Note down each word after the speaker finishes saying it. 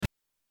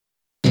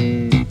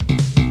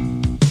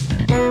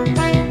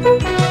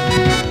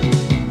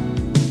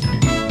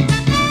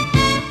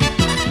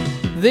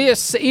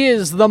This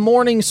is the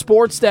Morning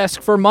Sports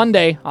Desk for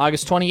Monday,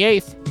 August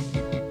 28th.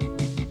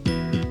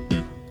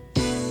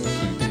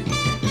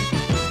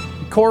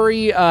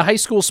 Corey, high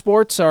school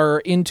sports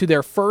are into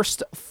their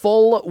first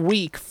full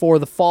week for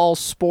the fall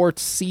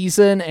sports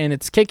season, and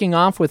it's kicking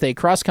off with a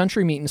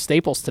cross-country meet in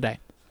Staples today.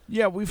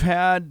 Yeah, we've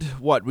had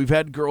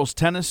girls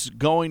tennis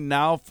going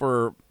now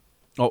for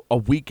a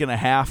week and a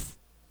half,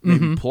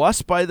 maybe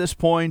plus by this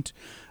point.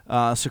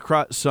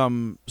 So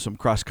some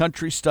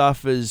cross-country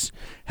stuff has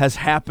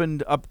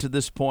happened up to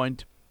this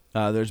point.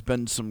 There's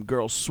been some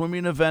girls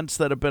swimming events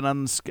that have been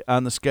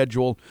on the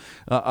schedule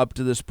up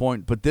to this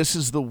point. But this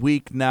is the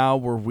week now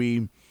where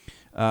we've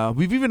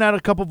even had a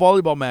couple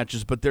volleyball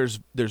matches. But there's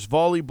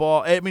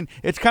volleyball. I mean,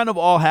 it's kind of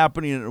all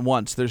happening at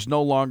once. There's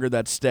no longer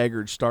that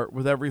staggered start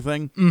with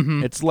everything.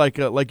 Mm-hmm. It's like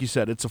you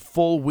said, it's a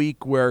full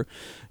week where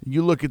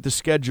you look at the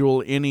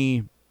schedule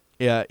any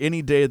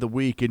day of the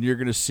week and you're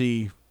going to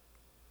see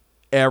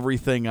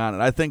everything on it.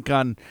 I think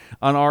on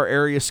our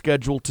area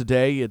schedule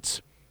today,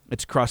 it's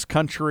cross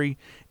country,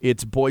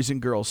 it's boys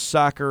and girls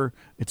soccer,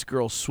 it's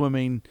girls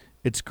swimming,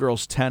 it's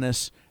girls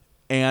tennis,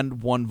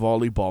 and one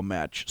volleyball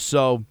match.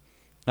 So,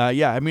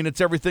 I mean,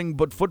 it's everything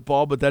but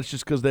football, but that's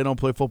just because they don't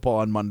play football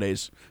on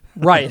Mondays.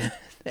 Right,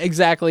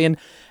 exactly.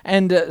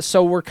 And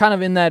so we're kind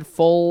of in that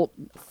full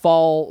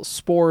fall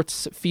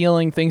sports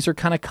feeling. Things are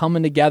kind of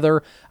coming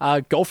together.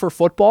 Gopher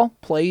football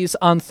plays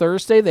on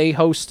Thursday. They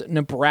host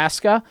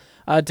Nebraska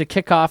to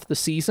kick off the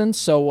season.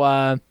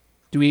 So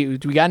do we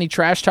got any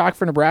trash talk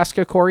for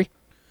Nebraska, Corey?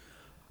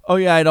 Oh,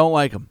 yeah, I don't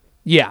like them.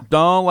 Yeah.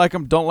 Don't like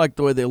them. Don't like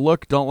the way they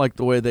look. Don't like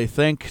the way they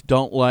think.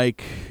 Don't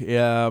like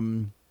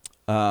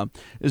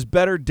is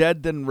better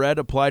dead than red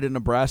applied to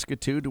Nebraska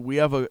too? Do we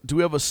have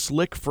a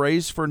slick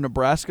phrase for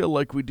Nebraska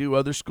like we do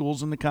other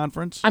schools in the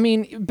conference? I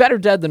mean, better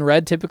dead than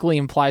red typically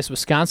implies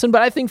Wisconsin,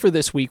 but I think for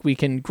this week we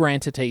can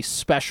grant it a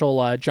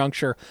special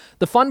juncture.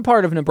 The fun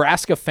part of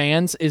Nebraska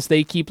fans is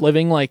they keep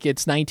living like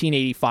it's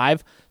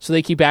 1985, so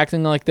they keep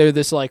acting like they're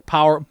this like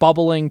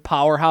bubbling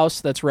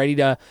powerhouse that's ready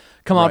to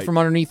come out from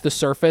underneath the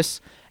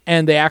surface.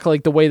 And they act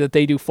like the way that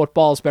they do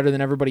football is better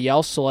than everybody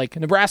else. So, like,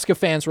 Nebraska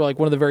fans were, like,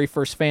 one of the very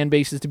first fan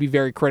bases to be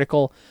very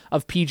critical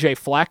of P.J.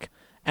 Fleck.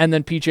 And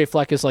then P.J.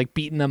 Fleck is, like,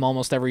 beating them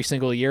almost every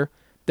single year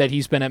that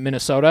he's been at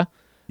Minnesota.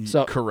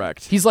 So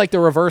correct. He's like the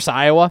reverse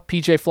Iowa.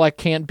 P.J. Fleck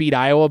can't beat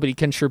Iowa, but he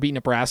can sure beat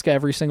Nebraska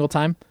every single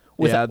time.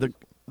 The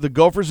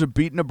Gophers have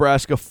beaten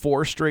Nebraska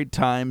 4 straight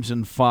times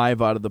and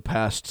 5 out of the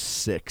past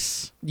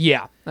 6.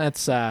 Yeah,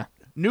 that's...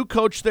 New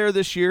coach there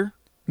this year.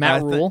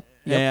 Matt Rule.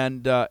 Yep.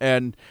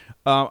 And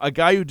a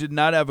guy who did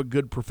not have a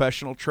good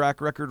professional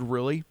track record,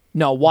 really.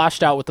 No,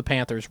 washed out with the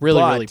Panthers.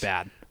 Really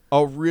bad.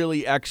 A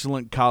really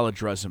excellent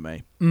college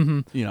resume.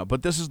 Mm-hmm.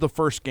 But this is the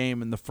first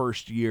game in the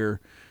first year.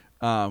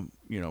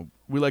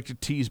 We like to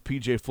tease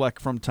P.J. Fleck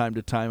from time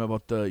to time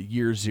about the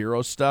year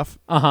 0 stuff.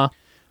 Uh-huh.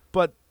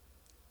 But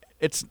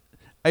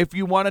if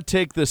you want to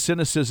take the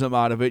cynicism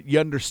out of it, you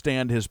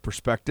understand his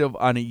perspective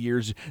on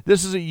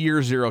this is a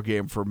year 0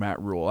 game for Matt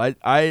Rule.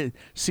 I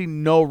see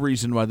no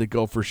reason why the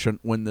Gophers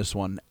shouldn't win this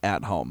one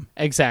at home.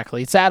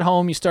 Exactly. It's at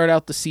home. You start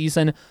out the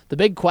season. The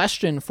big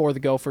question for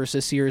the Gophers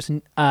this year is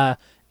Callie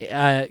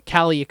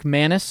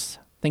McManus.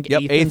 I think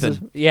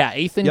Ethan.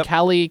 Ethan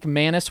Callie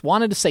McManus.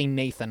 Wanted to say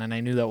Nathan, and I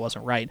knew that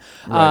wasn't right.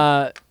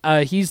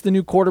 He's the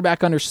new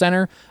quarterback under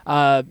center.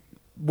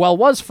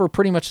 Was for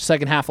pretty much the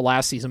second half of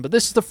last season, but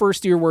this is the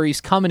first year where he's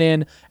coming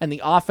in and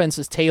the offense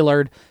is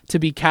tailored to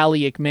be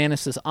Callie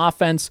McManus'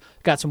 offense.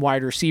 Got some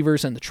wide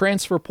receivers in the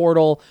transfer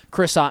portal.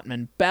 Chris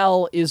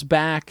Ottman-Bell is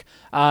back.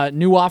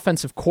 New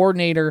offensive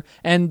coordinator,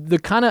 and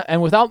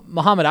without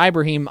Muhammad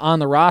Ibrahim on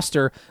the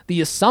roster, the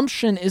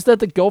assumption is that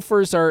the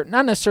Gophers are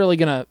not necessarily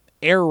going to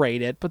air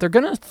raid it, but they're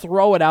going to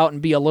throw it out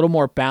and be a little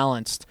more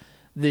balanced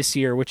this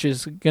year, which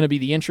is going to be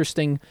the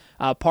interesting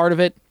part of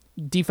it.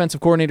 Defensive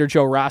coordinator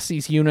Joe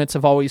Rossi's units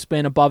have always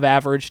been above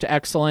average to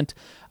excellent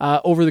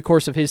over the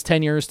course of his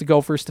tenure as the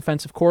Gophers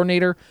defensive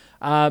coordinator.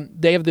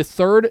 They have the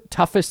 3rd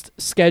toughest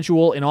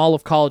schedule in all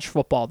of college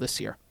football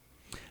this year.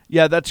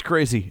 Yeah, that's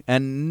crazy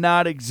and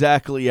not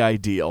exactly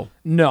ideal.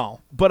 No.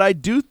 But I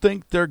do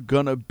think they're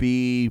going to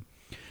be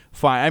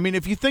fine. I mean,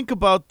 if you think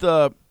about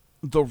the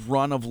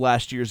run of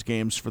last year's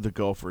games for the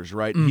Gophers,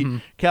 right? Mm-hmm.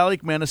 Callie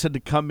McManus had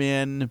to come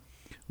in,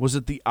 was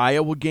it the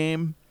Iowa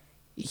game?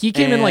 He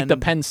came in like the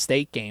Penn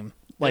State game.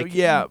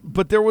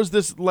 But there was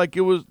this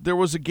there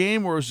was a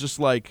game where it was just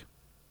like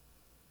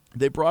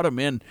they brought him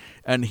in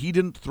and he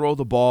didn't throw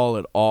the ball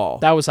at all.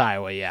 That was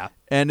Iowa, yeah.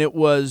 And it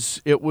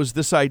was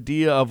this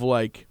idea of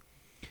like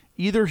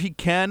either he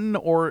can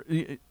or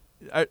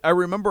I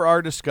remember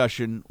our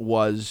discussion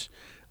was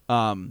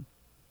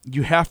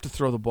you have to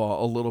throw the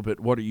ball a little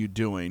bit. What are you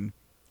doing?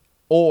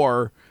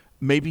 Or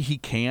maybe he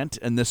can't,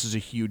 and this is a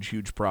huge,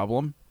 huge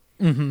problem.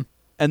 Mm-hmm.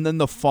 And then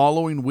the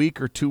following week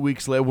or 2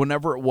 weeks later,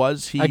 whenever it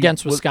was,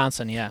 against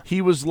Wisconsin,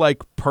 he was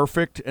like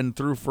perfect and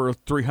threw for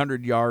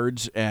 300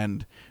 yards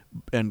and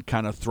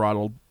kind of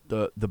throttled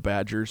the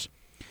Badgers.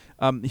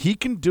 He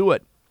can do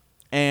it,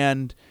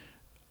 and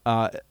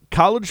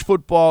college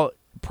football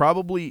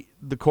probably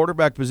the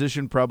quarterback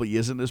position probably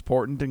isn't as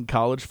important in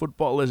college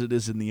football as it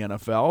is in the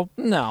NFL.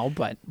 No,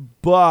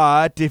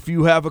 but if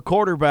you have a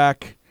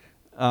quarterback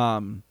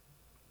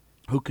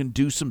who can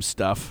do some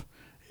stuff,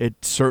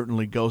 it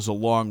certainly goes a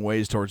long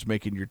ways towards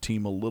making your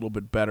team a little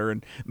bit better.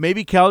 And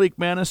maybe Cal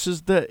McManus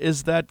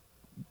is that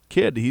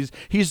kid.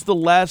 He's the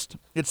last.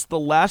 It's the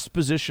last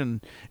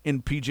position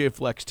in PJ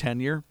Fleck's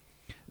tenure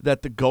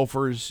that the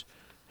Gophers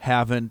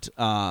haven't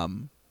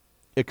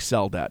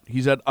excelled at.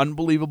 He's had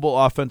unbelievable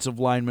offensive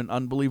linemen,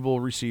 unbelievable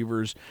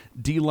receivers,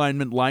 D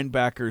linemen,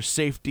 linebackers,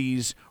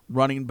 safeties,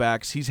 running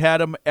backs. He's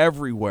had them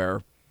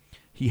everywhere.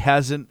 He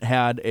hasn't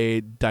had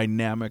a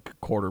dynamic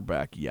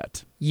quarterback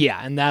yet.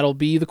 Yeah, and that'll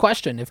be the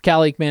question. If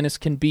Cal McManus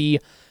can be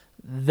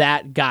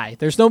that guy.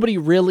 There's nobody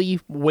really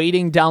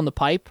waiting down the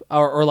pipe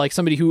or like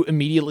somebody who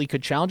immediately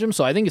could challenge him,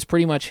 so I think it's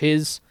pretty much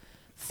his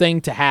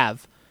thing to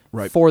have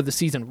for the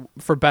season,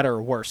 for better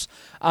or worse.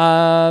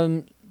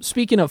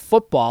 Speaking of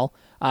football,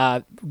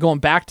 going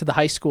back to the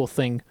high school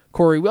thing,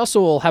 Corey, we also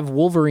will have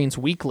Wolverines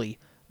Weekly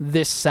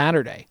this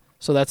Saturday,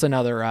 so that's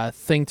another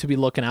thing to be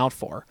looking out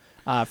for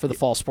the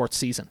fall sports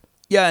season.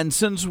 Yeah, and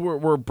since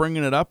we're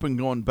bringing it up and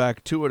going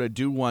back to it, I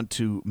do want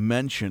to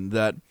mention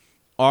that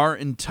our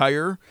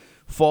entire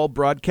fall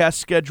broadcast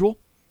schedule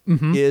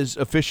is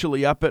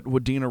officially up at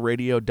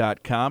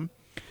wadinaradio.com.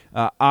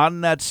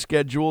 On that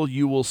schedule,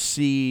 you will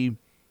see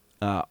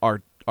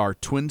our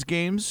Twins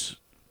games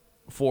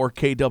for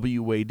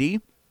KWAD.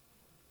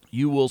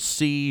 You will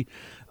see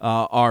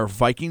our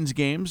Vikings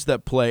games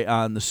that play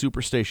on the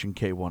Superstation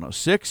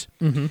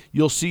K106.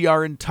 You'll see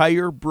our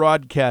entire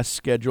broadcast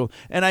schedule.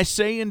 And I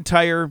say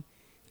entire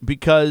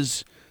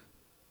because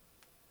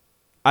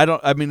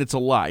it's a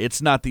lie.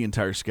 It's not the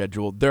entire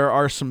schedule. There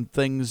are some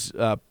things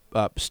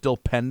still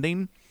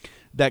pending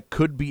that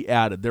could be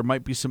added. There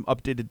might be some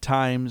updated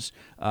times,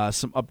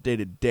 some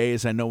updated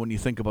days. I know when you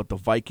think about the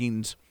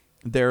Vikings,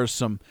 there's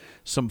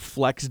some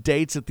flex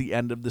dates at the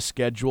end of the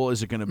schedule.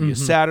 Is it going to be a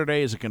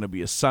Saturday? Is it going to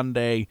be a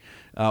Sunday?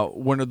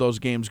 When are those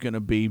games going to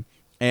be?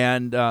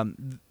 And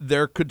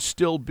there could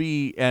still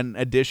be an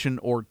addition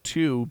or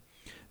two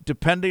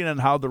depending on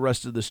how the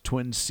rest of this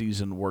Twins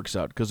season works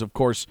out. Because, of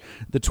course,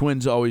 the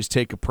Twins always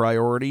take a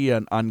priority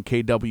on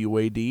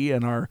KWAD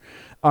and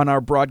on our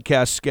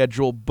broadcast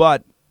schedule.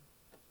 But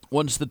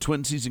once the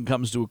Twin season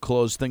comes to a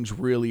close, things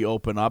really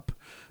open up,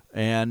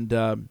 and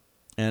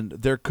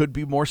there could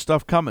be more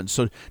stuff coming.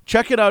 So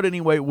check it out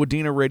anyway,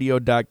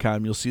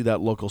 wadinaradio.com. You'll see that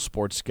local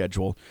sports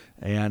schedule,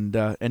 and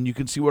you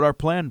can see what our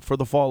plan for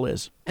the fall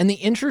is. And the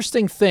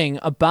interesting thing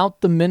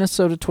about the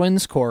Minnesota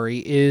Twins, Corey,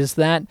 is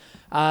that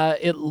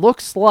it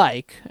looks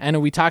like,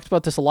 and we talked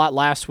about this a lot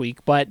last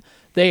week, but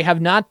they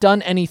have not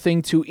done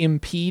anything to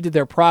impede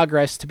their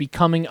progress to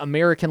becoming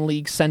American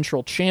League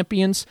Central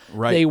champions.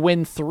 Right. They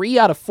win 3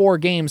 out of 4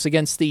 games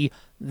against the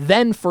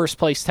then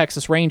first-place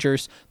Texas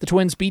Rangers. The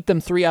Twins beat them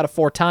 3 out of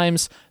 4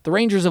 times. The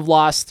Rangers have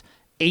lost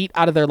 8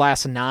 out of their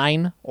last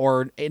 9,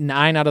 or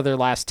 9 out of their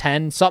last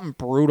 10, something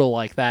brutal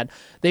like that.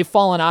 They've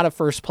fallen out of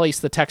first place,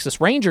 the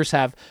Texas Rangers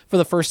have, for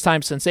the first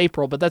time since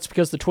April, but that's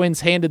because the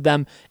Twins handed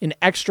them an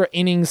extra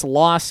innings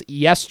loss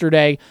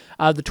yesterday.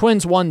 The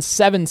Twins won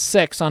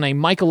 7-6 on a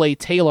Michael A.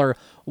 Taylor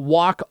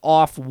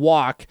walk-off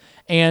walk,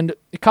 and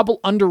a couple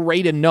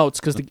underrated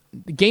notes, because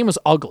the game was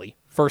ugly,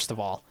 first of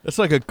all. It's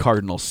like a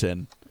cardinal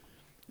sin.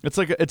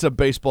 It's a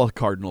baseball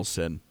cardinal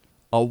sin.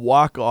 A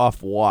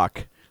walk-off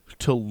walk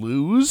to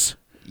lose?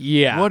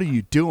 Yeah. What are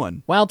you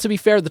doing? Well, to be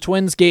fair, the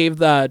Twins gave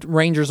the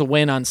Rangers a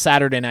win on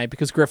Saturday night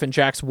because Griffin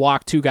Jacks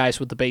walked 2 guys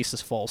with the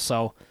bases full,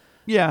 so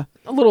yeah,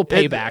 a little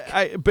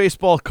payback.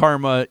 Baseball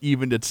karma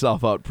evened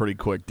itself out pretty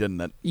quick, didn't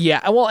it?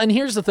 Yeah, well, and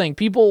here's the thing.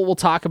 People will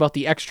talk about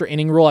the extra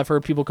inning rule. I've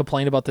heard people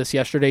complain about this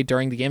yesterday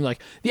during the game.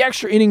 Like, the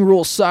extra inning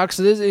rule sucks.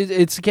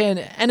 It's again,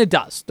 and it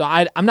does.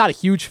 I'm not a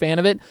huge fan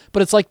of it,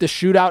 but it's like the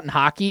shootout in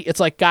hockey. It's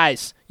like,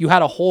 guys, you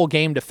had a whole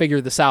game to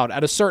figure this out.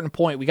 At a certain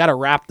point, we got to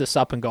wrap this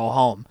up and go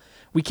home.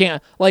 We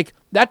can't, like,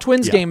 that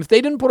Twins game, if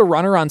they didn't put a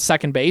runner on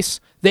second base,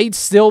 they'd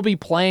still be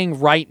playing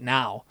right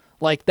now.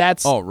 Like,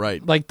 that's,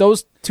 right. Like,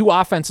 those 2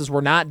 offenses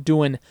were not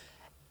doing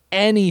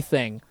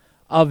anything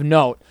of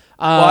note.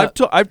 Well,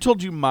 I've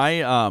told you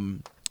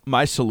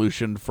my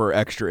solution for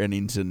extra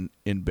innings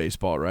in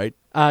baseball, right?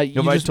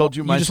 Have I told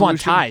you my solution? You just want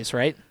ties,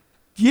 right?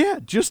 Yeah,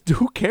 just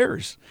who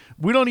cares?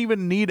 We don't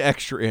even need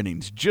extra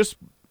innings. Just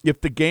if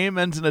the game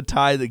ends in a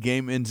tie, the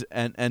game ends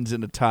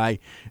in a tie.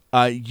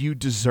 You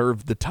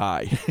deserve the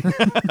tie.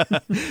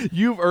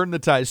 You've earned the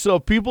tie. So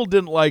if people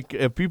don't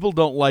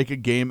like a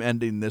game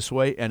ending this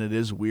way, and it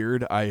is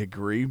weird, I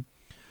agree.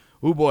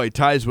 Oh boy,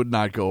 ties would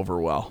not go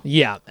over well.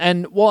 Yeah,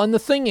 and the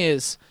thing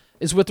is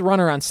with the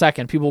runner on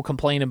second, people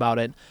complain about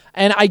it,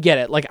 and I get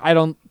it. Like, I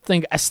don't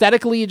think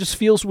aesthetically it just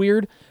feels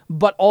weird,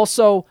 but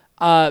also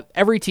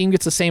every team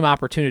gets the same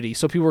opportunity.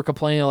 So people were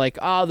complaining like,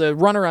 the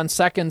runner on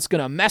second's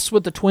going to mess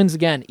with the Twins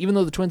again, even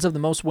though the Twins have the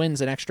most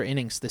wins in extra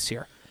innings this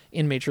year.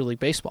 in Major League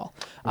Baseball.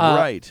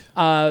 Right.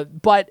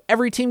 But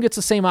every team gets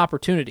the same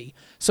opportunity.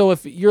 So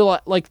if you're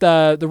like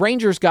the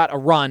Rangers got a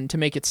run to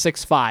make it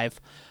 6-5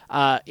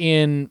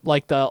 in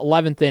like the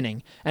 11th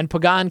inning, and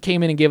Pagan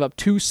came in and gave up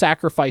 2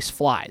 sacrifice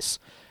flies.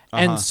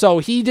 And so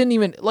he didn't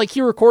even, like,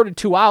 he recorded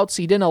 2 outs.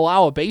 He didn't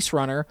allow a base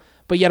runner,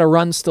 but yet a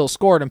run still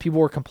scored, and people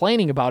were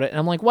complaining about it. And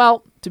I'm like,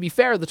 well, to be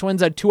fair, the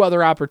Twins had 2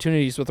 other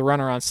opportunities with a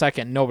runner on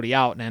second and nobody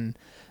out, and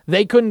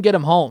they couldn't get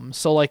him home.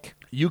 So, like...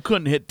 You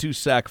couldn't hit 2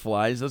 sac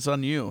flies. That's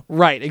on you.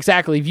 Right,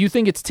 exactly. If you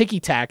think it's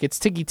ticky-tack, it's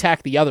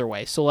ticky-tack the other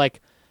way. So,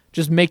 like,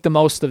 just make the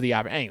most of the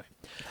opportunity. Anyway.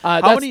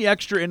 How many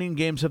extra inning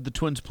games have the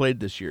Twins played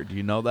this year? Do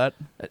you know that?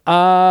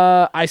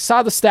 I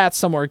saw the stats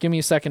somewhere. Give me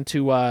a second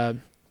to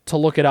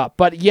look it up.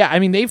 But, yeah, I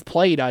mean, they've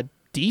played a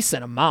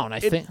decent amount, I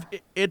think.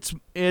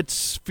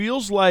 It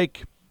feels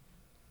like...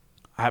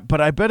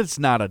 But I bet it's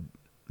not a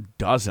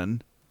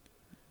dozen.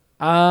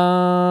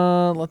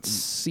 Let's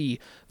see.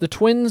 The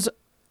Twins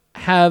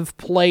have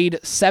played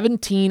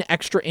 17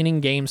 extra inning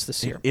games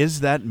this year. Is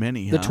that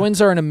many? The Twins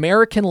are an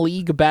American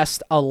League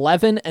best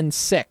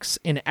 11-6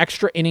 in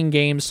extra inning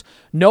games.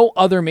 No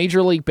other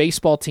Major League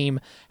Baseball team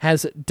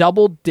has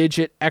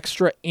double-digit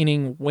extra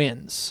inning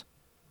wins.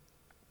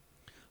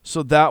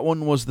 So that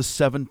one was the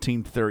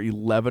 17th. They're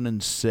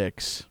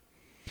 11-6.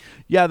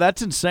 Yeah,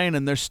 that's insane,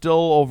 and there's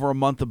still over a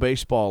month of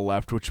baseball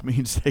left, which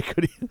means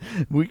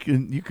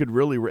you could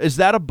really. Is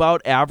that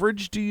about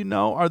average? Do you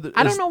know? I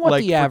don't know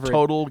what the average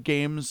total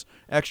games,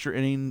 extra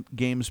inning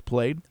games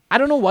played. I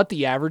don't know what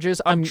the average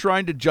is. I'm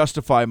trying to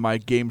justify my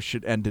game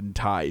should end in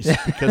ties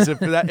because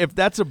if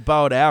that's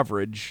about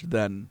average,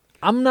 then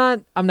I'm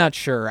not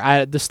sure.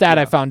 The stat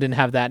I found didn't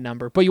have that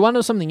number. But you want to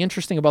know something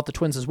interesting about the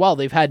Twins as well?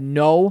 They've had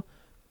no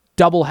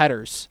double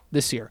headers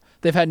this year.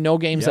 They've had no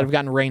games that have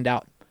gotten rained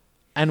out.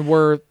 And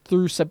we're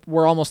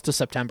almost to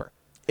September.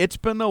 It's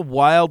been a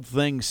wild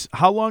thing.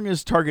 How long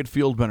has Target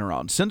Field been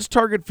around? Since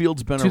Target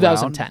Field's been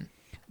 2010.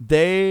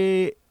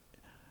 around,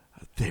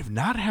 they've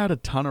not had a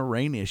ton of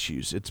rain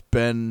issues. It's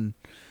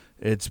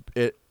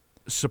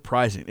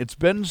surprising. It's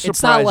been surprising.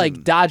 It's not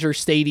like Dodger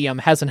Stadium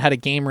hasn't had a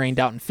game rained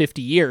out in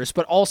 50 years,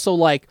 but also,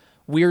 like,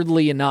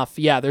 weirdly enough,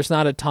 there's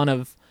not a ton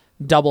of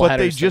double headers.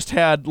 But they just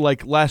had,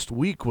 like, last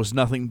week was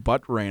nothing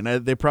but rain.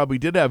 They probably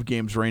did have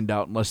games rained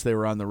out unless they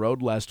were on the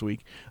road last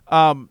week.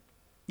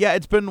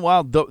 It's been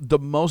wild. The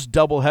most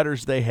double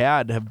headers they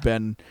have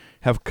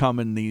come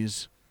in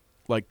these,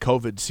 like,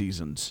 COVID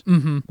seasons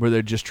where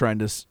they're just trying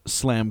to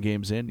slam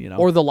games in, you know.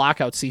 Or the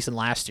lockout season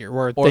last year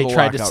where they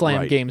tried to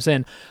slam games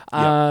in.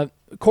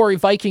 Corey,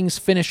 Vikings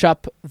finish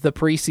up the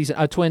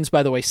preseason. Twins,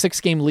 by the way,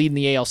 6-game lead in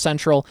the AL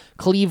Central.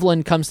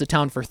 Cleveland comes to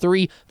town for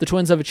 3. The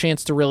Twins have a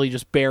chance to really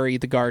just bury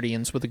the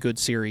Guardians with a good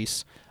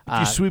series. If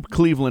you sweep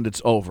Cleveland, it's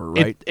over,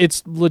 right?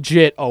 It's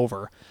legit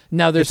over.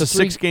 Now there's a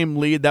 6-game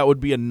lead. That would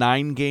be a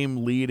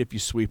 9-game lead if you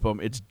sweep them.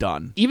 It's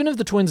done. Even if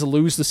the Twins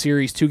lose the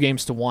series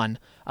 2-1,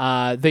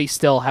 they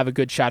still have a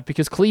good shot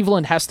because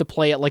Cleveland has to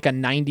play at like a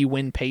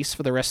 90-win pace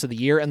for the rest of the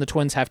year, and the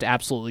Twins have to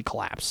absolutely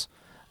collapse,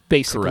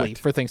 basically. Correct.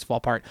 For things to fall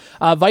apart.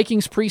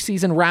 Vikings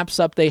preseason wraps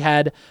up. They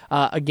had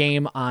a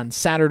game on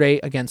Saturday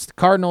against the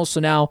Cardinals, so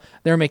now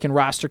they're making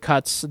roster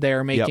cuts,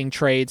 they're making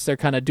trades, they're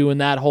kind of doing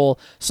that whole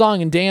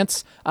song and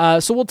dance.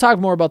 So we'll talk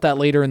more about that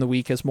later in the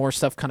week as more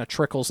stuff kind of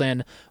trickles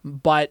in.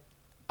 But,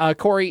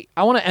 Corey,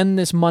 I want to end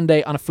this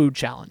Monday on a food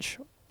challenge,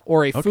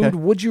 or a food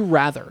would you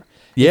rather,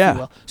 if you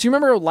will. So you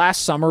remember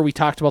last summer we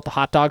talked about the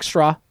hot dog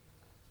straw?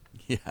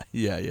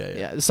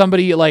 Yeah.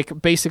 Somebody,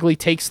 like, basically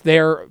takes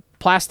their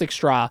plastic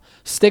straw,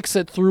 sticks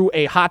it through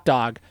a hot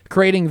dog,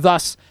 creating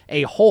thus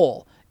a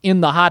hole in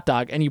the hot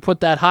dog, and you put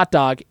that hot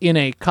dog in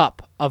a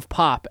cup of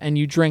pop, and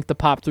you drink the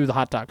pop through the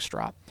hot dog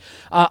straw.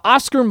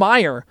 Oscar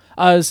Mayer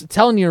is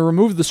telling you to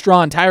remove the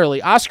straw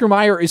entirely. Oscar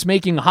Mayer is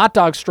making hot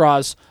dog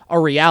straws a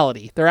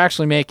reality. They're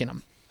actually making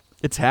them.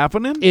 It's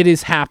happening? It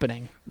is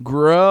happening.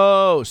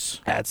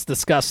 Gross. That's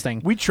disgusting.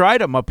 We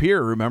tried them up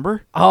here,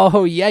 remember?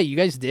 Oh, yeah, you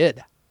guys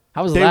did.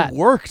 How was that? They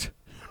worked.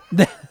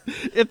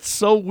 It's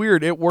so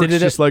weird. It works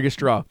just like a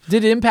straw.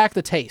 Did it impact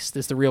the taste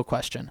is the real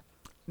question.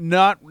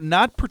 Not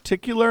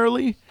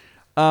particularly.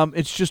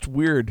 It's just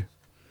weird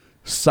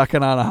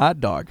sucking on a hot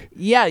dog.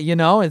 Yeah,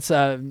 it's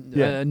a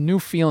new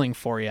feeling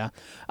for you.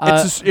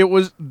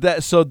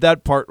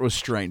 That part was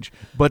strange,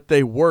 but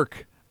they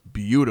work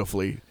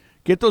beautifully.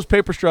 Get those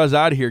paper straws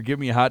out of here. Give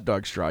me a hot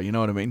dog straw. You know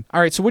what I mean? All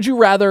right, so would you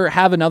rather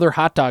have another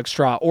hot dog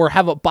straw or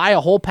buy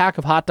a whole pack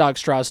of hot dog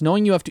straws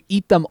knowing you have to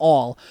eat them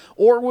all?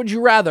 Or would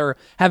you rather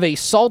have a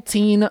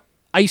saltine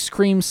ice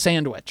cream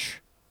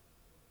sandwich?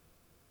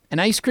 An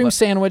ice cream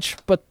sandwich,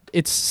 but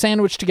it's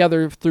sandwiched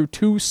together through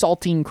 2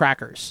 saltine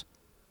crackers.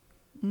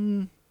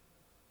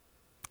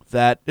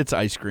 It's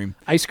ice cream.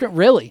 Ice cream?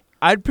 Really?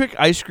 I'd pick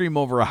ice cream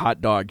over a hot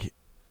dog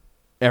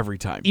every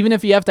time. Even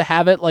if you have to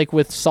have it like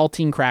with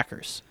saltine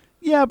crackers?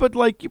 Yeah, but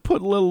like you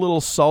put a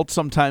little salt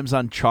sometimes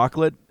on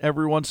chocolate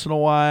every once in a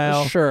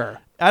while. Sure.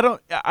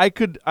 The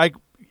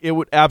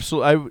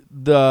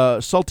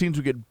saltines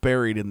would get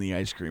buried in the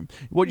ice cream.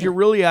 What you're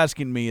really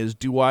asking me is,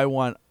 do I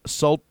want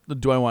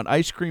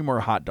ice cream or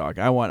a hot dog?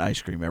 I want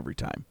ice cream every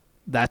time.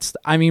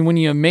 When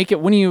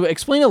you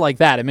explain it like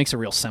that, it makes it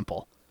real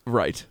simple.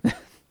 Right.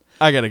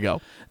 I got to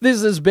go.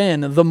 This has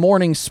been the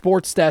Morning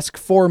Sports Desk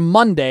for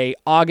Monday,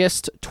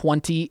 August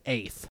 28th.